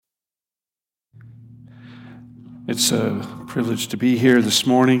It's a privilege to be here this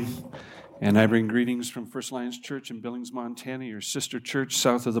morning, and I bring greetings from First Alliance Church in Billings, Montana, your sister church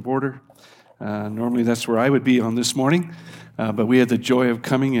south of the border. Normally that's where I would be on this morning, but we had the joy of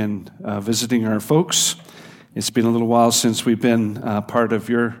coming and visiting our folks. It's been a little while since we've been part of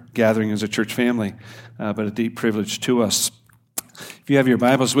your gathering as a church family, but a deep privilege to us. If you have your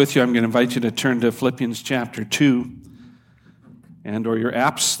Bibles with you, I'm going to invite you to turn to Philippians chapter 2. Or your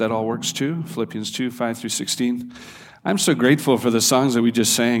apps, that all works too, Philippians 2, 5 through 16. I'm so grateful for the songs that we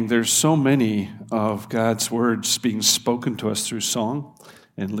just sang. There's so many of God's words being spoken to us through song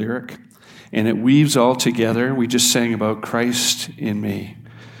and lyric, and it weaves all together. We just sang about Christ in me,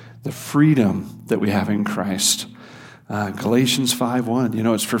 the freedom that we have in Christ. Galatians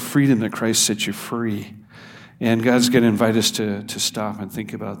 5:1, it's for freedom that Christ set you free. And God's going to invite us to stop and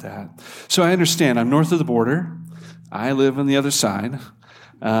think about that. So I understand, I'm north of the border. I live on the other side.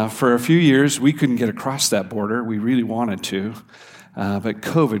 For a few years, we couldn't get across that border. We really wanted to, but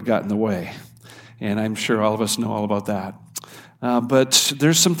COVID got in the way. And I'm sure all of us know all about that. But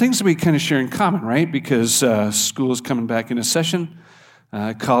there's some things that we kind of share in common, right? Because school is coming back into session.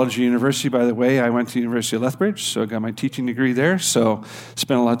 College or university, by the way, I went to the University of Lethbridge, so I got my teaching degree there. So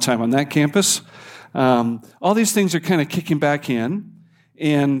spent a lot of time on that campus. All these things are kind of kicking back in.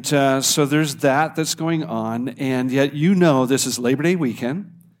 And so there's that's going on, and yet this is Labor Day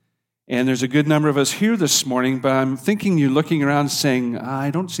weekend, and there's a good number of us here this morning, but I'm thinking you're looking around saying, I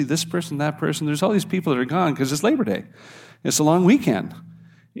don't see this person, that person. There's all these people that are gone because it's Labor Day. It's a long weekend,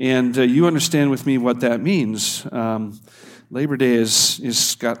 and you understand with me what that means. Labor Day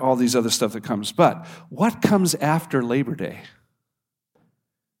is got all these other stuff that comes, but what comes after Labor Day?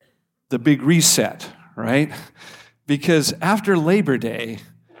 The big reset, right? Because after Labor Day,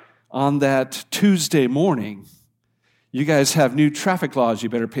 on that Tuesday morning, you guys have new traffic laws you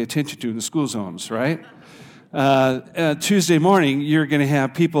better pay attention to in the school zones, right? Tuesday morning, you're going to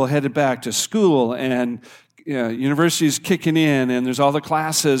have people headed back to school, and universities kicking in, and there's all the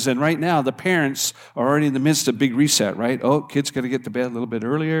classes, and right now the parents are already in the midst of big reset, right? Oh, kids got to get to bed a little bit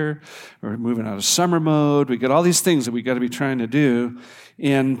earlier. We're moving out of summer mode. We got all these things that we got to be trying to do,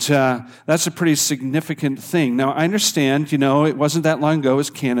 and that's a pretty significant thing. Now, I understand, it wasn't that long ago. It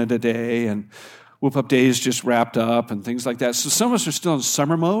was Canada Day, and Whoop Up Days just wrapped up, and things like that. So some of us are still in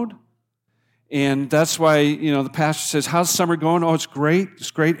summer mode, and that's why, the pastor says, how's summer going? Oh, it's great.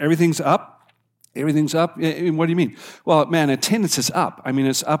 It's great. Everything's up. Everything's up? What do you mean? Well, man, attendance is up. I mean,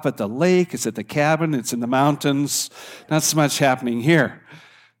 it's up at the lake, it's at the cabin, it's in the mountains. Not so much happening here.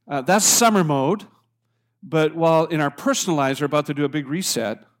 That's summer mode. But while in our personal lives we're about to do a big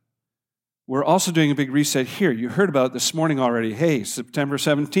reset, we're also doing a big reset here. You heard about it this morning already. Hey, September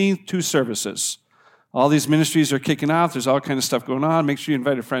 17th, 2 services. All these ministries are kicking off. There's all kinds of stuff going on. Make sure you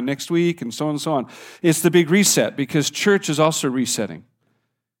invite a friend next week, and so on and so on. It's the big reset because church is also resetting.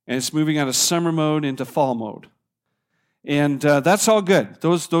 And it's moving out of summer mode into fall mode. And that's all good.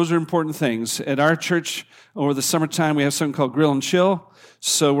 Those are important things. At our church, over the summertime, we have something called Grill and Chill.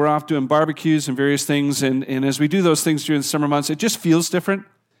 So we're off doing barbecues and various things. And as we do those things during the summer months, it just feels different.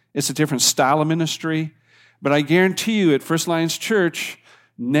 It's a different style of ministry. But I guarantee you at First Alliance Church,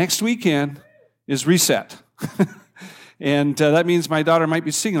 next weekend is reset. And that means my daughter might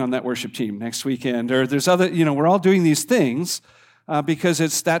be singing on that worship team next weekend. Or there's other, we're all doing these things. Because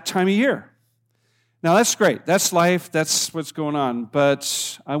it's that time of year. Now, that's great. That's life. That's what's going on.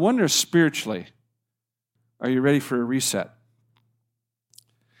 But I wonder spiritually, are you ready for a reset?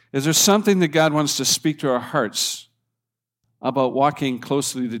 Is there something that God wants to speak to our hearts about walking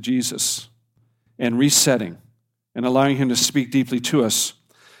closely to Jesus and resetting and allowing Him to speak deeply to us?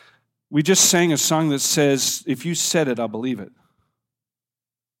 We just sang a song that says, if you said it, I'll believe it.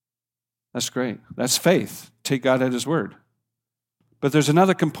 That's great. That's faith. Take God at His word. But there's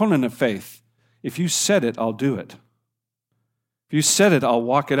another component of faith. If you said it, I'll do it. If you said it, I'll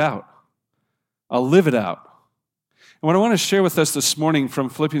walk it out. I'll live it out. And what I want to share with us this morning from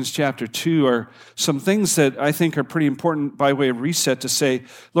Philippians chapter 2 are some things that I think are pretty important by way of reset to say,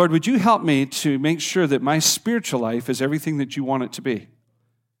 Lord, would you help me to make sure that my spiritual life is everything that you want it to be?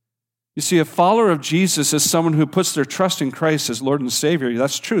 You see, a follower of Jesus is someone who puts their trust in Christ as Lord and Savior.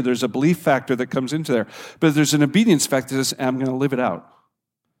 That's true. There's a belief factor that comes into there. But there's an obedience factor that says, I'm going to live it out.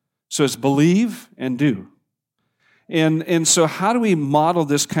 So it's believe and do. And so how do we model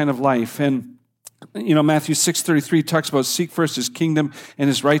this kind of life? And, Matthew 6:33 talks about seek first His kingdom and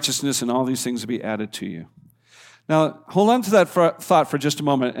His righteousness, and all these things will be added to you. Now, hold on to that thought for just a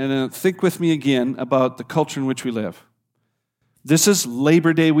moment, and think with me again about the culture in which we live. This is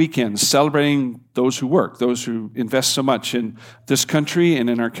Labor Day weekend, celebrating those who work, those who invest so much in this country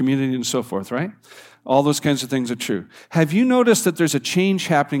and in our community and so forth, right? All those kinds of things are true. Have you noticed that there's a change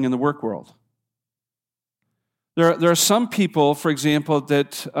happening in the work world? There are some people, for example,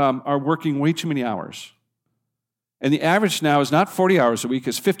 that are working way too many hours. And the average now is not 40 hours a week,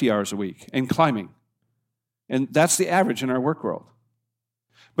 it's 50 hours a week and climbing. And that's the average in our work world.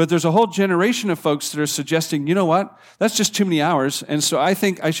 But there's a whole generation of folks that are suggesting, you know what, that's just too many hours, and so I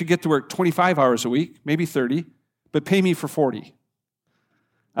think I should get to work 25 hours a week, maybe 30, but pay me for 40.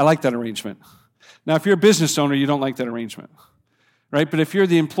 I like that arrangement. Now, if you're a business owner, you don't like that arrangement, right? But if you're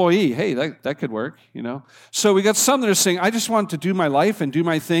the employee, hey, that could work, you know? So we got some that are saying, I just want to do my life and do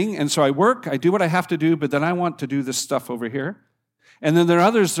my thing, and so I work, I do what I have to do, but then I want to do this stuff over here. And then there are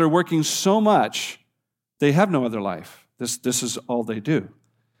others that are working so much, they have no other life. This is all they do.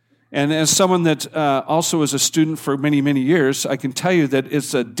 And as someone that also was a student for many, many years, I can tell you that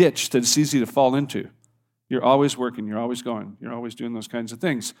it's a ditch that it's easy to fall into. You're always working, you're always going, you're always doing those kinds of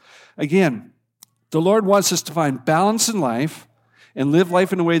things. Again, the Lord wants us to find balance in life and live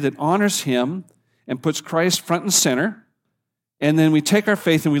life in a way that honors Him and puts Christ front and center, and then we take our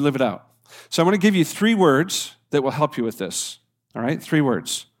faith and we live it out. So I'm going to give you 3 words that will help you with this. All right, 3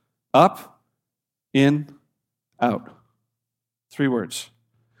 words. Up, in, out. 3 words.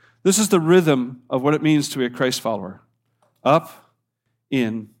 This is the rhythm of what it means to be a Christ follower. Up,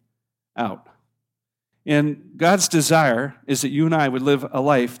 in, out. And God's desire is that you and I would live a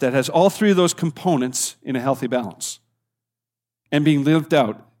life that has all 3 of those components in a healthy balance and being lived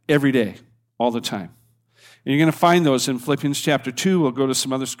out every day, all the time. And you're going to find those in Philippians chapter 2. We'll go to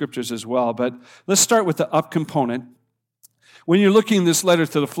some other scriptures as well. But let's start with the up component. When you're looking at this letter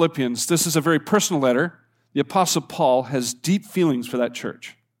to the Philippians, this is a very personal letter. The Apostle Paul has deep feelings for that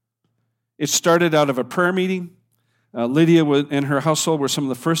church. It started out of a prayer meeting. Lydia and her household were some of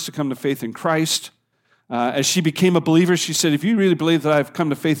the first to come to faith in Christ. As she became a believer, she said, if you really believe that I've come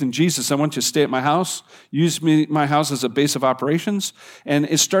to faith in Jesus, I want you to stay at my house, use my house as a base of operations. And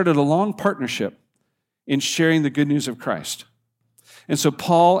it started a long partnership in sharing the good news of Christ. And so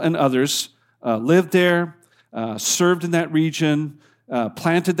Paul and others lived there, served in that region,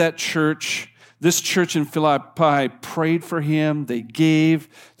 planted that church. This church in Philippi prayed for him. They gave.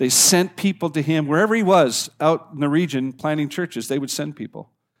 They sent people to him. Wherever he was out in the region planting churches, they would send people.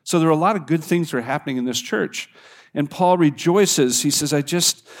 So there are a lot of good things that are happening in this church. And Paul rejoices. He says, I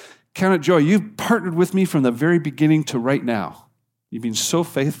just count it joy. You've partnered with me from the very beginning to right now. You've been so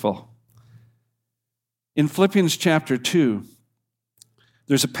faithful. In Philippians chapter 2,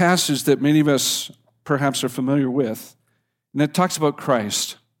 there's a passage that many of us perhaps are familiar with, and it talks about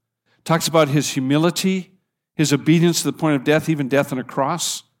Christ. It talks about his humility, his obedience to the point of death, even death on a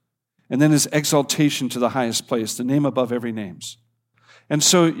cross, and then his exaltation to the highest place, the name above every name. And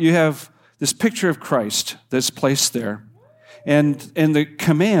so you have this picture of Christ that's placed there. And the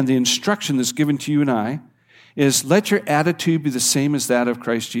command, the instruction that's given to you and I is let your attitude be the same as that of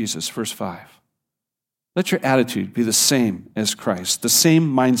Christ Jesus, verse 5. Let your attitude be the same as Christ, the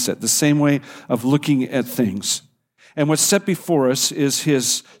same mindset, the same way of looking at things. And what's set before us is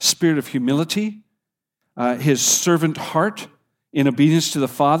his spirit of humility, his servant heart in obedience to the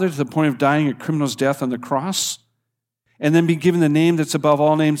Father to the point of dying a criminal's death on the cross, and then be given the name that's above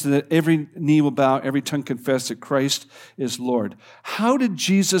all names, and that every knee will bow, every tongue confess that Christ is Lord. How did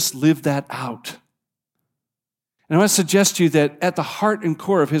Jesus live that out? And I want to suggest to you that at the heart and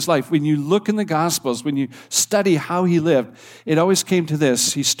core of his life, when you look in the Gospels, when you study how he lived, it always came to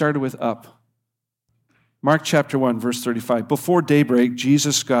this. He started with up. Mark chapter 1, verse 35. Before daybreak,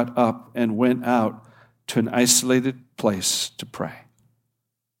 Jesus got up and went out to an isolated place to pray.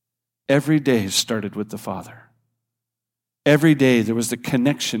 Every day started with the Father. Every day there was the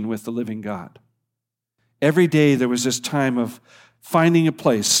connection with the living God. Every day there was this time of finding a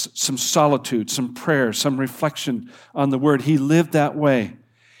place, some solitude, some prayer, some reflection on the Word. He lived that way.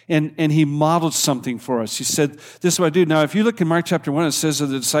 And he modeled something for us. He said, this is what I do. Now, if you look in Mark chapter 1, it says of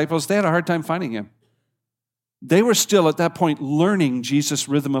the disciples, they had a hard time finding him. They were still at that point learning Jesus'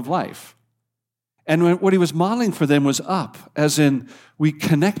 rhythm of life. And what he was modeling for them was up, as in we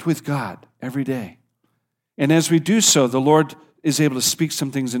connect with God every day. And as we do so, the Lord is able to speak some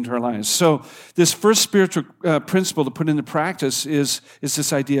things into our lives. So this first spiritual principle to put into practice is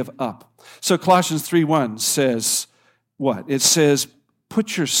this idea of up. So Colossians 3:1 says what? It says,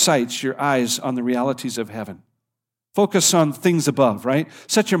 put your sights, your eyes on the realities of heaven. Focus on things above, right?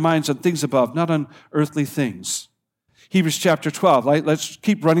 Set your minds on things above, not on earthly things. Hebrews chapter 12, right? Let's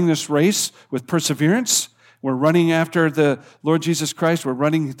keep running this race with perseverance. We're running after the Lord Jesus Christ. We're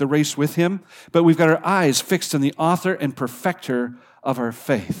running the race with him. But we've got our eyes fixed on the author and perfecter of our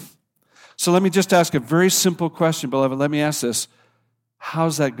faith. So let me just ask a very simple question, beloved. Let me ask this.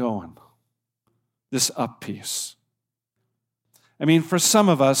 How's that going? this up piece. I mean, for some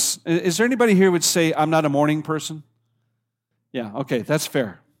of us, is there anybody here who would say, I'm not a morning person? Yeah, okay, that's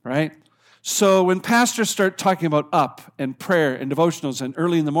fair, right? So when pastors start talking about up and prayer and devotionals and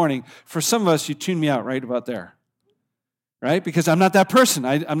early in the morning, for some of us, you tune me out right about there, right? Because I'm not that person.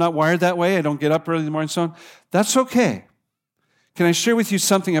 I'm not wired that way. I don't get up early in the morning and so on. That's okay. Can I share with you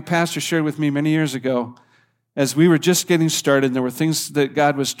something a pastor shared with me many years ago as we were just getting started and there were things that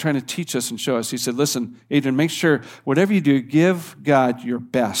God was trying to teach us and show us? He said, listen, Adrian, make sure whatever you do, give God your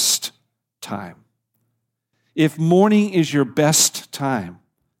best time. If morning is your best time,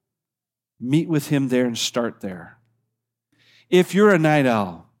 meet with him there and start there. If you're a night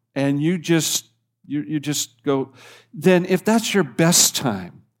owl and you just go, then if that's your best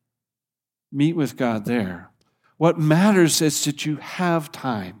time, meet with God there. What matters is that you have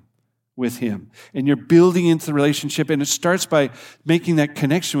time with him and you're building into the relationship, and it starts by making that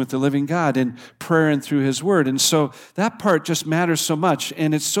connection with the living God in prayer and through his word. And so that part just matters so much,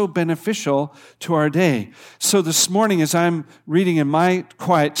 and it's so beneficial to our day. So this morning, as I'm reading in my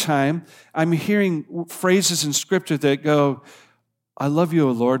quiet time, I'm hearing phrases in scripture that go, I love you,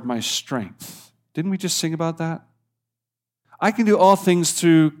 O Lord, my strength. Didn't we just sing about that? I can do all things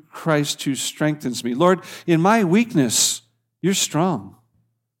through Christ who strengthens me. Lord, in my weakness, you're strong.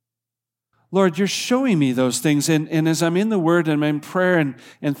 Lord, you're showing me those things. And as I'm in the Word and I'm in prayer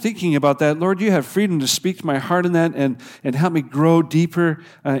and thinking about that, Lord, you have freedom to speak to my heart in that and help me grow deeper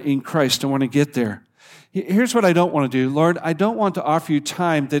in Christ. I want to get there. Here's what I don't want to do. Lord, I don't want to offer you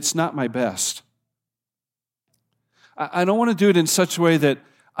time that's not my best. I don't want to do it in such a way that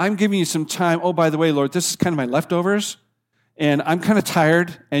I'm giving you some time. Oh, by the way, Lord, this is kind of my leftovers, and I'm kind of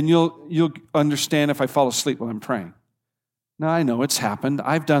tired, and you'll understand if I fall asleep while I'm praying. Now, I know it's happened.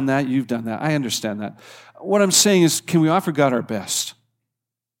 I've done that. You've done that. I understand that. What I'm saying is, can we offer God our best?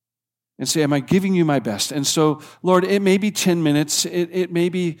 And say, am I giving you my best? And so, Lord, it may be 10 minutes. It may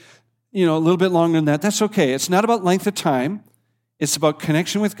be, a little bit longer than that. That's okay. It's not about length of time. It's about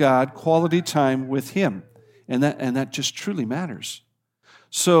connection with God, quality time with him. And that just truly matters.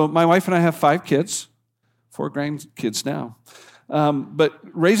 So my wife and I have 5 kids, 4 grandkids now. But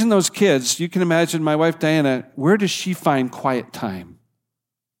raising those kids, you can imagine my wife, Diana, where does she find quiet time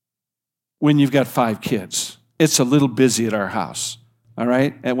when you've got 5 kids? It's a little busy at our house, all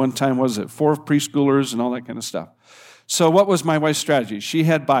right? At one time, what was it, 4 preschoolers and all that kind of stuff. So what was my wife's strategy? She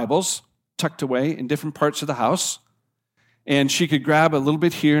had Bibles tucked away in different parts of the house, and she could grab a little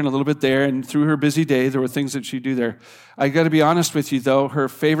bit here and a little bit there, and through her busy day, there were things that she'd do there. I got to be honest with you, though, her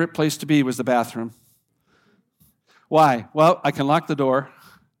favorite place to be was the bathroom. Why? Well, I can lock the door,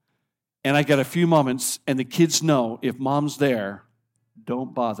 and I got a few moments, and the kids know if mom's there,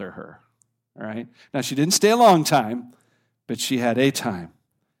 don't bother her, all right? Now, she didn't stay a long time, but she had a time.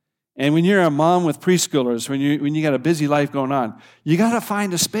 And when you're a mom with preschoolers, when you got a busy life going on, you got to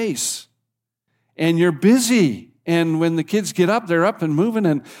find a space, and you're busy, and when the kids get up, they're up and moving,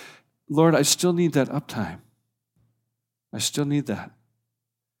 and Lord, I still need that uptime. I still need that.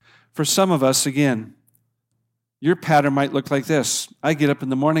 For some of us, again, your pattern might look like this. I get up in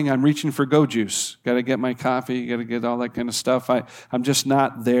the morning, I'm reaching for Go Juice. Got to get my coffee, got to get all that kind of stuff. I'm just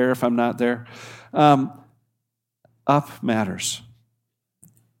not there if I'm not there. Up matters.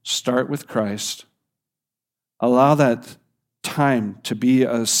 Start with Christ. Allow that time to be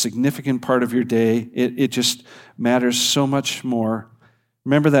a significant part of your day. It just matters so much more.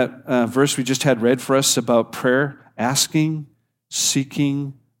 Remember that verse we just had read for us about prayer? Asking,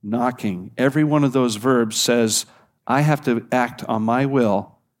 seeking, knocking. Every one of those verbs says, I have to act on my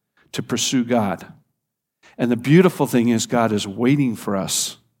will to pursue God. And the beautiful thing is God is waiting for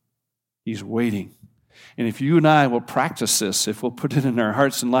us. He's waiting. And if you and I will practice this, if we'll put it in our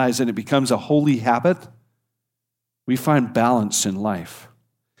hearts and lives and it becomes a holy habit, we find balance in life.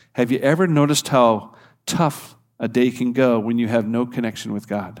 Have you ever noticed how tough a day can go when you have no connection with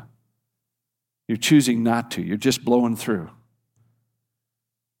God? You're choosing not to. You're just blowing through.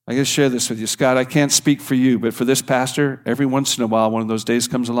 I got to share this with you, Scott. I can't speak for you, but for this pastor, every once in a while, one of those days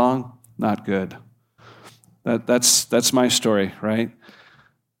comes along, not good. That's my story, right?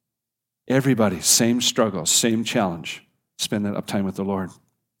 Everybody, same struggle, same challenge. Spend that uptime with the Lord.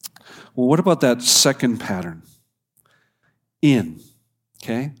 Well, what about that second pattern? In,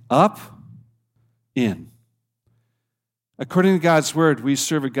 okay? Up, in. According to God's word, we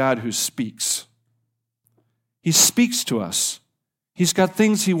serve a God who speaks. He speaks to us. He's got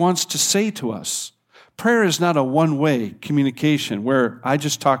things he wants to say to us. Prayer is not a one-way communication where I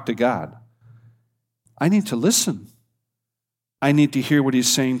just talk to God. I need to listen. I need to hear what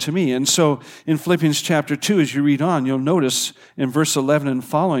he's saying to me. And so in Philippians chapter 2, as you read on, you'll notice in verse 11 and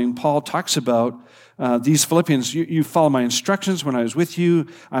following, Paul talks about these Philippians. You follow my instructions when I was with you.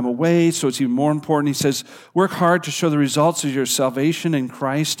 I'm away, so it's even more important. He says, work hard to show the results of your salvation in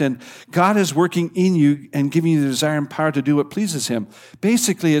Christ. And God is working in you and giving you the desire and power to do what pleases him.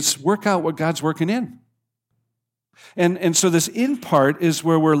 Basically, it's work out what God's working in. And so this in part is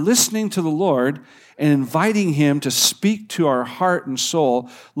where we're listening to the Lord and inviting him to speak to our heart and soul.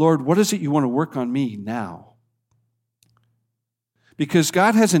 Lord, what is it you want to work on me now? Because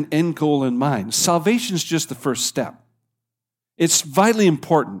God has an end goal in mind. Salvation is just the first step. It's vitally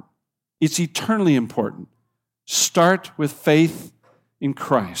important. It's eternally important. Start with faith in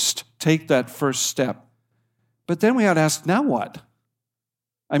Christ. Take that first step. But then we ought to ask, now what?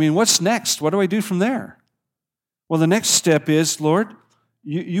 I mean, what's next? What do I do from there? Well, the next step is, Lord,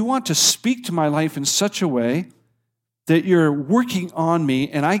 you want to speak to my life in such a way that you're working on me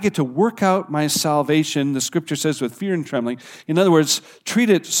and I get to work out my salvation, the scripture says, with fear and trembling. In other words, treat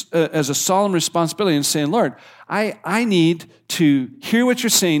it as a solemn responsibility and saying, Lord, I need to hear what you're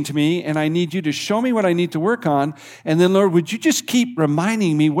saying to me and I need you to show me what I need to work on. And then, Lord, would you just keep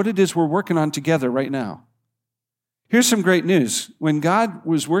reminding me what it is we're working on together right now? Here's some great news. When God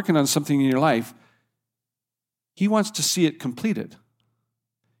was working on something in your life, he wants to see it completed.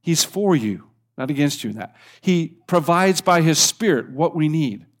 He's for you, not against you in that. He provides by his Spirit what we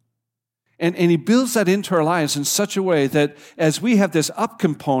need. And he builds that into our lives in such a way that as we have this up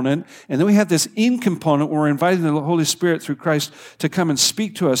component, and then we have this in component where we're inviting the Holy Spirit through Christ to come and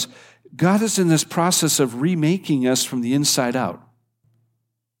speak to us, God is in this process of remaking us from the inside out.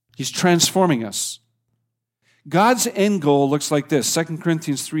 He's transforming us. God's end goal looks like this, 2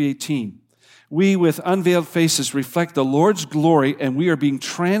 Corinthians 3:18. We, with unveiled faces, reflect the Lord's glory, and we are being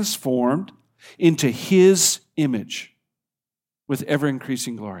transformed into his image with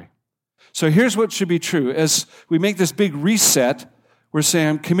ever-increasing glory. So here's what should be true. As we make this big reset, we're saying,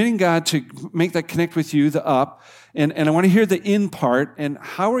 I'm committing God to make that connect with you, the up, and I want to hear the in part, and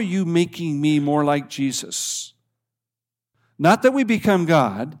how are you making me more like Jesus? Not that we become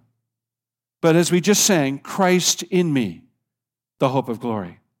God, but as we just sang, Christ in me, the hope of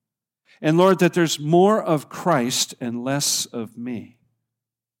glory. And Lord, that there's more of Christ and less of me.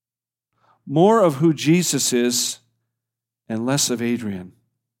 More of who Jesus is and less of Adrian.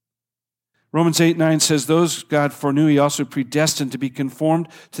 Romans 8:9 says, those God foreknew, he also predestined to be conformed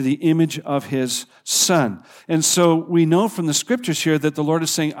to the image of his Son. And so we know from the scriptures here that the Lord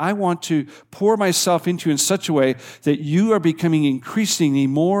is saying, I want to pour myself into you in such a way that you are becoming increasingly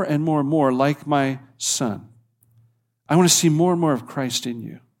more and more and more like my Son. I want to see more and more of Christ in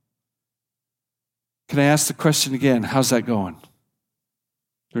you. Can I ask the question again? How's that going?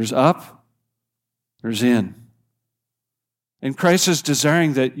 There's up, there's in. And Christ is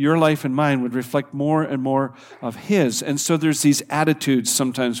desiring that your life and mine would reflect more and more of his. And so there's these attitudes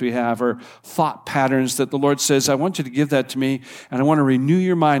sometimes we have, or thought patterns that the Lord says, I want you to give that to me, and I want to renew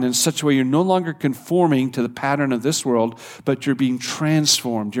your mind in such a way you're no longer conforming to the pattern of this world, but you're being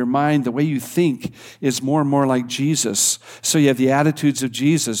transformed. Your mind, the way you think, is more and more like Jesus. So you have the attitudes of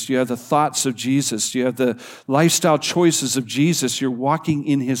Jesus, you have the thoughts of Jesus, you have the lifestyle choices of Jesus. You're walking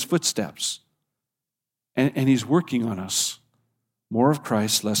in his footsteps. And he's working on us. More of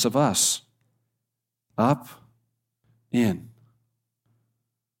Christ, less of us. Up, in.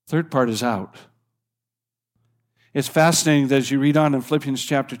 Third part is out. It's fascinating that as you read on in Philippians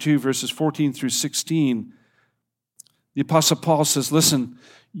chapter 2, verses 14 through 16, the Apostle Paul says, listen,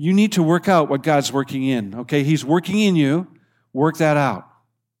 you need to work out what God's working in, okay? He's working in you. Work that out.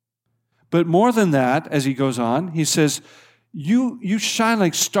 But more than that, as he goes on, he says, You shine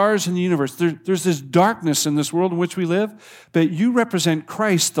like stars in the universe. There's this darkness in this world in which we live, but you represent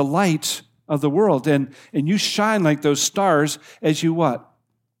Christ, the light of the world, and you shine like those stars as you what?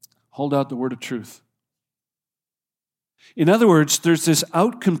 Hold out the word of truth. In other words, there's this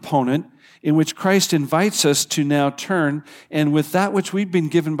out component in which Christ invites us to now turn, and with that which we've been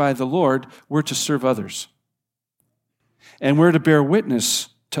given by the Lord, we're to serve others. And we're to bear witness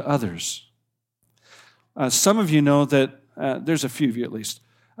to others. Some of you know that there's a few of you at least.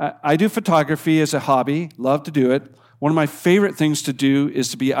 I do photography as a hobby, love to do it. One of my favorite things to do is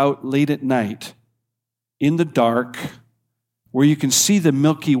to be out late at night in the dark where you can see the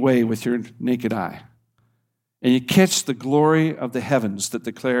Milky Way with your naked eye. And you catch the glory of the heavens that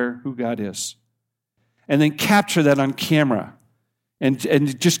declare who God is. And then capture that on camera and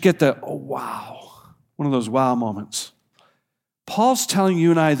just get the, oh, wow, one of those wow moments. Paul's telling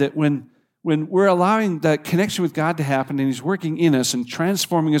you and I that when when we're allowing that connection with God to happen and He's working in us and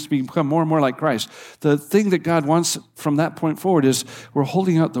transforming us to become more and more like Christ, the thing that God wants from that point forward is we're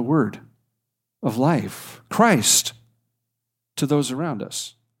holding out the word of life, Christ, to those around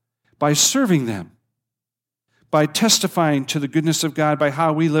us by serving them, by testifying to the goodness of God, by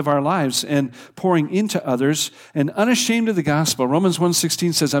how we live our lives and pouring into others and unashamed of the gospel. Romans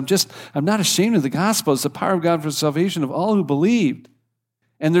 1:16 says, I'm not ashamed of the gospel. It's the power of God for the salvation of all who believed.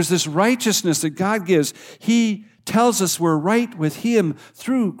 And there's this righteousness that God gives. He tells us we're right with Him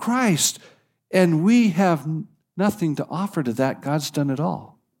through Christ, and we have nothing to offer to that. God's done it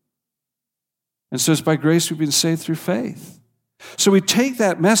all. And so it's by grace we've been saved through faith. So we take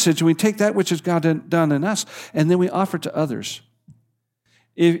that message and we take that which has God done in us, and then we offer it to others.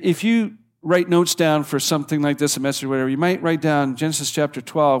 If you write notes down for something like this, a message or whatever, you might write down Genesis chapter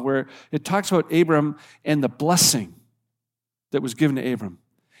 12, where it talks about Abram and the blessing that was given to Abram.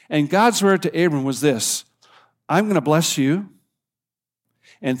 And God's word to Abram was this: I'm going to bless you,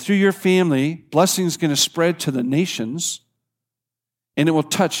 and through your family, blessing is going to spread to the nations, and it will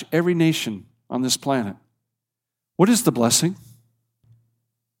touch every nation on this planet. What is the blessing?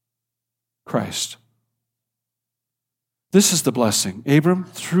 Christ. This is the blessing. Abram,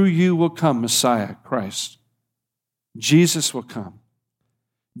 through you will come Messiah, Christ. Jesus will come.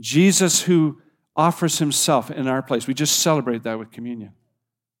 Jesus who offers himself in our place. We just celebrate that with communion.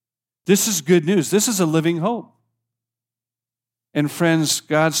 This is good news. This is a living hope. And friends,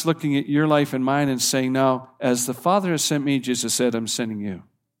 God's looking at your life and mine and saying, now, as the Father has sent me, Jesus said, I'm sending you.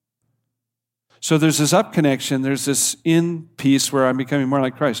 So there's this up connection, there's this in peace where I'm becoming more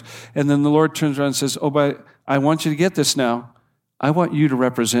like Christ. And then the Lord turns around and says, but I want you to get this now. I want you to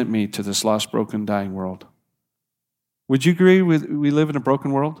represent me to this lost, broken, dying world. Would you agree we live in a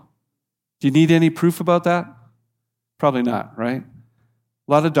broken world? Do you need any proof about that? Probably not, right?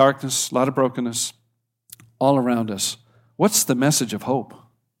 A lot of darkness, a lot of brokenness all around us. What's the message of hope?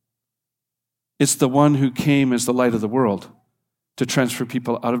 It's the one who came as the light of the world to transfer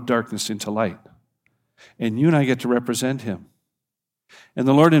people out of darkness into light. And you and I get to represent him. And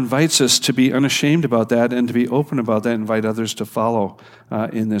the Lord invites us to be unashamed about that and to be open about that and invite others to follow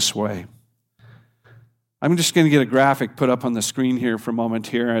in this way. I'm just going to get a graphic put up on the screen here for a moment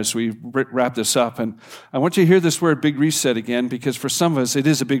here as we wrap this up. And I want you to hear this word big reset again, because for some of us, it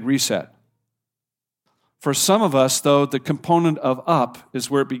is a big reset. For some of us, though, the component of up is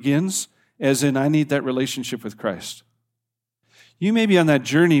where it begins, as in I need that relationship with Christ. You may be on that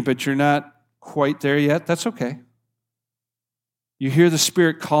journey, but you're not quite there yet. That's okay. You hear the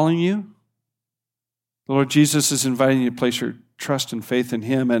Spirit calling you. The Lord Jesus is inviting you to place your trust and faith in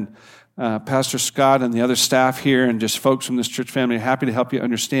Him. And Pastor Scott and the other staff here and just folks from this church family are happy to help you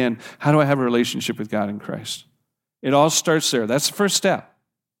understand, how do I have a relationship with God in Christ? It all starts there. That's the first step,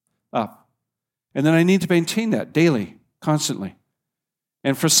 up. And then I need to maintain that daily, constantly.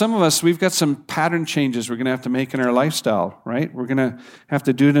 And for some of us, we've got some pattern changes we're going to have to make in our lifestyle, right? We're going to have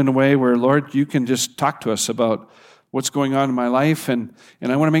to do it in a way where, Lord, you can just talk to us about what's going on in my life, and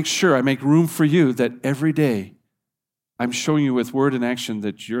I want to make sure I make room for you, that every day I'm showing you with word and action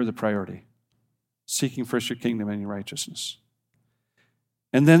that you're the priority, seeking first your kingdom and your righteousness.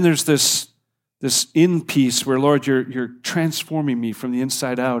 And then there's this in peace where, Lord, you're transforming me from the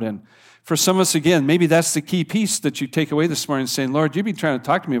inside out. And for some of us, again, maybe that's the key piece that you take away this morning, saying, Lord, you've been trying to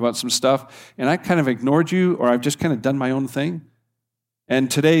talk to me about some stuff, and I kind of ignored you, or I've just kind of done my own thing.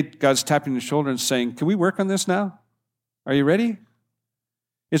 And today, God's tapping your shoulder and saying, can we work on this now? Are you ready?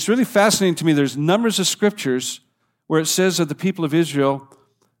 It's really fascinating to me. There's numbers of scriptures where it says of the people of Israel,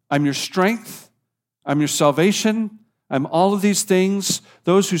 I'm your strength, I'm your salvation, I'm all of these things.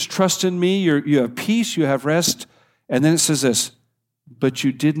 Those who trust in me, you have peace, you have rest. And then it says this, but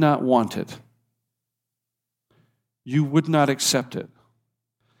you did not want it. You would not accept it.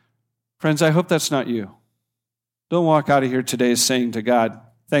 Friends, I hope that's not you. Don't walk out of here today saying to God,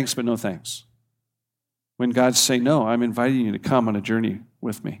 thanks, but no thanks. When God's saying, no, I'm inviting you to come on a journey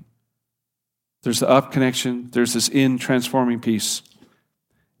with me. There's the up connection, there's this in transforming peace,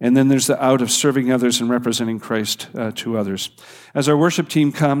 and then there's the out of serving others and representing Christ to others. As our worship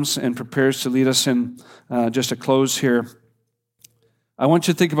team comes and prepares to lead us in just a close here, I want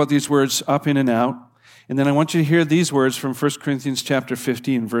you to think about these words, up, in, and out, and then I want you to hear these words from 1 Corinthians chapter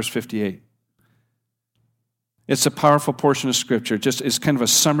 15, verse 58. It's a powerful portion of Scripture, just it's kind of a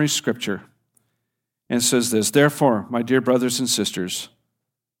summary Scripture. And it says this, therefore, my dear brothers and sisters,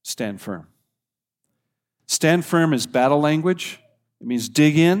 stand firm. Stand firm is battle language. It means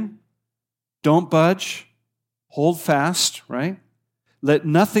dig in, don't budge, hold fast, right? Let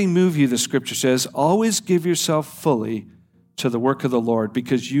nothing move you, the Scripture says. Always give yourself fully to the work of the Lord,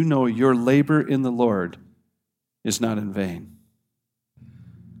 because you know your labor in the Lord is not in vain.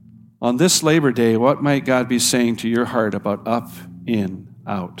 On this Labor Day, what might God be saying to your heart about up, in,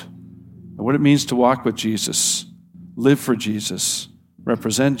 out? And what it means to walk with Jesus, live for Jesus,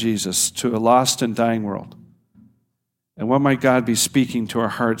 represent Jesus to a lost and dying world? And what might God be speaking to our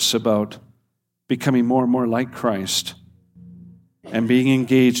hearts about becoming more and more like Christ and being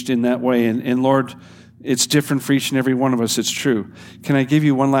engaged in that way? And Lord, it's different for each and every one of us, it's true. Can I give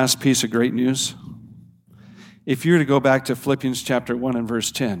you one last piece of great news? If you were to go back to Philippians chapter 1 and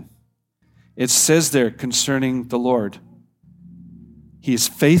verse 10, it says there concerning the Lord, He is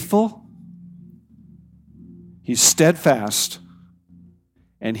faithful, He's steadfast,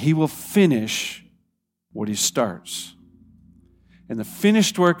 and He will finish what He starts. And the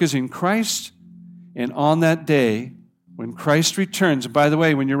finished work is in Christ, and on that day, when Christ returns, and by the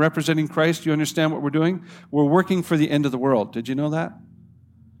way, when you're representing Christ, you understand what we're doing? We're working for the end of the world. Did you know that?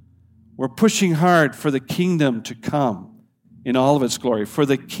 We're pushing hard for the kingdom to come in all of its glory, for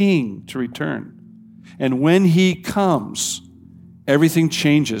the King to return. And when He comes, everything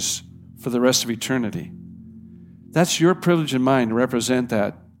changes for the rest of eternity. That's your privilege and mine to represent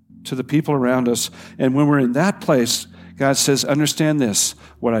that to the people around us. And when we're in that place, God says, understand this,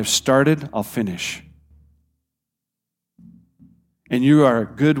 what I've started, I'll finish. And you are a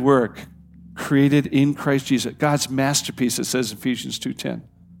good work created in Christ Jesus. God's masterpiece, it says in Ephesians 2:10,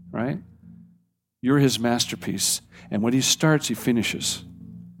 right? You're His masterpiece. And when He starts, He finishes.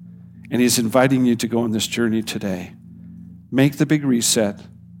 And He's inviting you to go on this journey today. Make the big reset.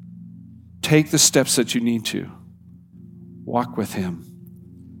 Take the steps that you need to. Walk with Him.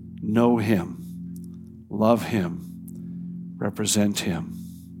 Know Him. Love Him. Represent Him.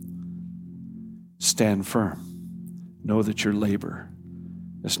 Stand firm. Know that your labor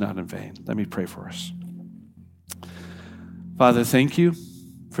is not in vain. Let me pray for us. Father, thank you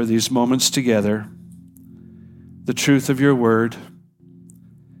for these moments together. The truth of your word.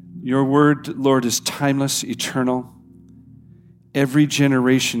 Your word, Lord, is timeless, eternal. Every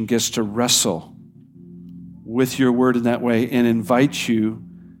generation gets to wrestle with your word in that way and invite you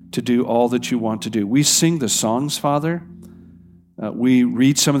to do all that you want to do. We sing the songs, Father. We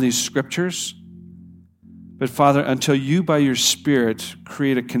read some of these scriptures. But Father, until you by your Spirit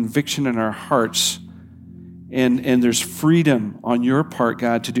create a conviction in our hearts and there's freedom on your part,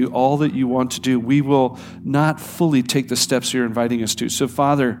 God, to do all that you want to do, we will not fully take the steps you're inviting us to. So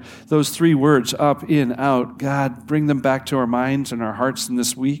Father, those three words, up, in, out, God, bring them back to our minds and our hearts in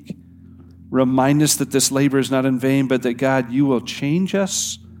this week. Remind us that this labor is not in vain, but that God, you will change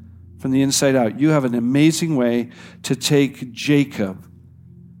us from the inside out. You have an amazing way to take Jacob,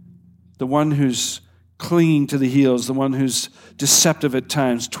 the one who's clinging to the heels, the one who's deceptive at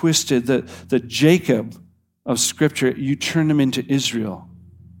times, twisted, the Jacob of Scripture, you turn him into Israel.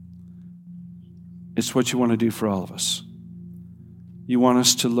 It's what you want to do for all of us. You want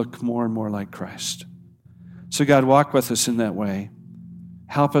us to look more and more like Christ. So God, walk with us in that way.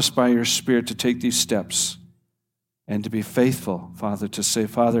 Help us by your Spirit to take these steps and to be faithful, Father, to say,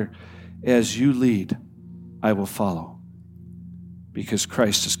 Father, as you lead, I will follow because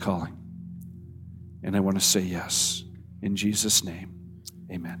Christ is calling. And I want to say yes. In Jesus' name,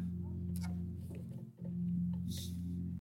 amen.